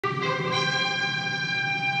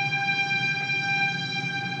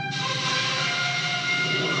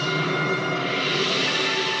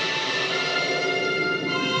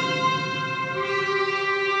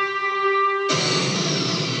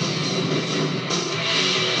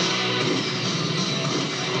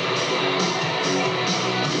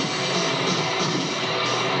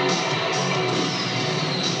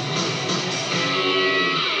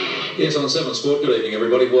Yes, on 7 Sport, good evening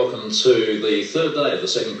everybody. Welcome to the third day of the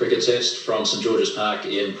second cricket test from St George's Park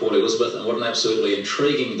in Port Elizabeth, and what an absolutely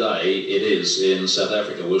intriguing day it is in South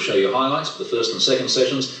Africa. We'll show you highlights of the first and second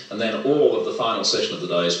sessions and then all of the final session of the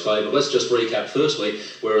day's play. But let's just recap firstly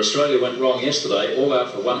where Australia went wrong yesterday, all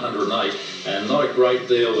out for 108, and not a great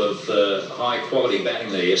deal of high quality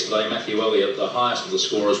batting there yesterday. Matthew Elliott, the highest of the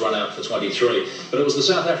scorers, run out for 23, but it was the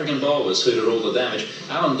South African bowlers who did all the damage.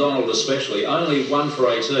 Alan Donald especially, only 1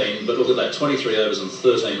 for 18, but look at that, 23 overs and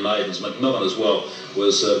 13 maidens. McDermott as well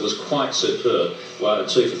was quite superb,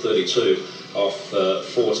 2 for 32 off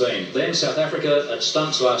 14. Then South Africa at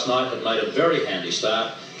stumps last night had made a very handy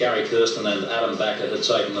start. Gary Kirsten and Adam Backer had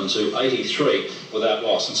taken them to 83 without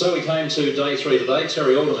loss. And so we came to day 3 today.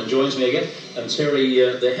 Terry Alderman joins me again. And Terry,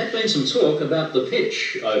 there had been some talk about the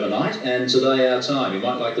pitch overnight, and today our time. You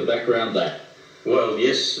might like the background that. Well,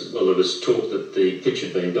 yes. Well, there was talk that the pitch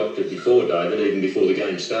had been doctored before, David, even before the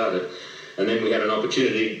game started. And then we had an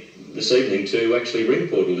opportunity this evening to actually ring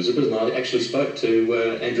Port Elizabeth, and I actually spoke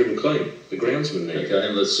to Andrew McLean, the groundsman there. Okay,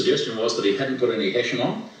 and the suggestion was that he hadn't put any hessian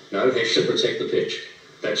on? No hessian. To protect the pitch.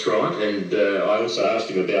 That's right, and I also asked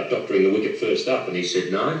him about doctoring the wicket first up, and he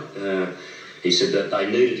said no. He said that they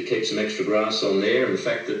needed to keep some extra grass on there, and the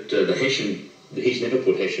fact that the hessian, he's never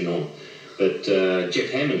put hessian on. But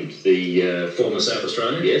Jeff Hammond, the former South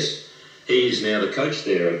Australian? Yes. He's now the coach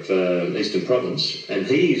there of Eastern Province, and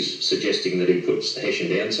he's suggesting that he puts the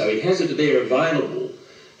hessian down, so he has it there available,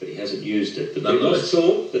 but he hasn't used it. But there was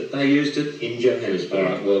talk that they used it in Johannesburg.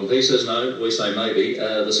 All right, well, he says no, we say maybe.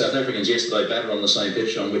 The South Africans yesterday batted on the same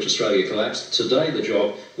pitch on which Australia collapsed. Today the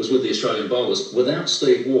job was with the Australian bowlers, without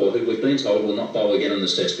Steve Waugh, who we've been told will not bowl again in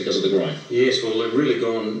this test because of the groin. Yes, well, they've really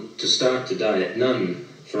gone to start today at none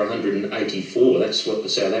for 184. That's what the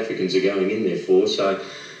South Africans are going in there for. So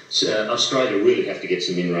Australia really have to get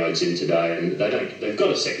some inroads in today, and they've got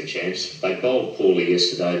a second chance. They bowled poorly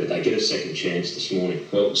yesterday, but they get a second chance this morning.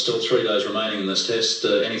 Well, still 3 days remaining in this test.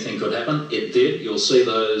 Anything could happen. It did. You'll see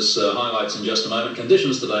those highlights in just a moment.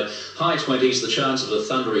 Conditions today, high 20s, the chance of a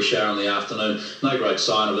thundery shower in the afternoon. No great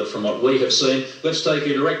sign of it from what we have seen. Let's take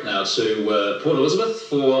you direct now to Port Elizabeth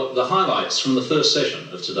for the highlights from the first session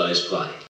of today's play.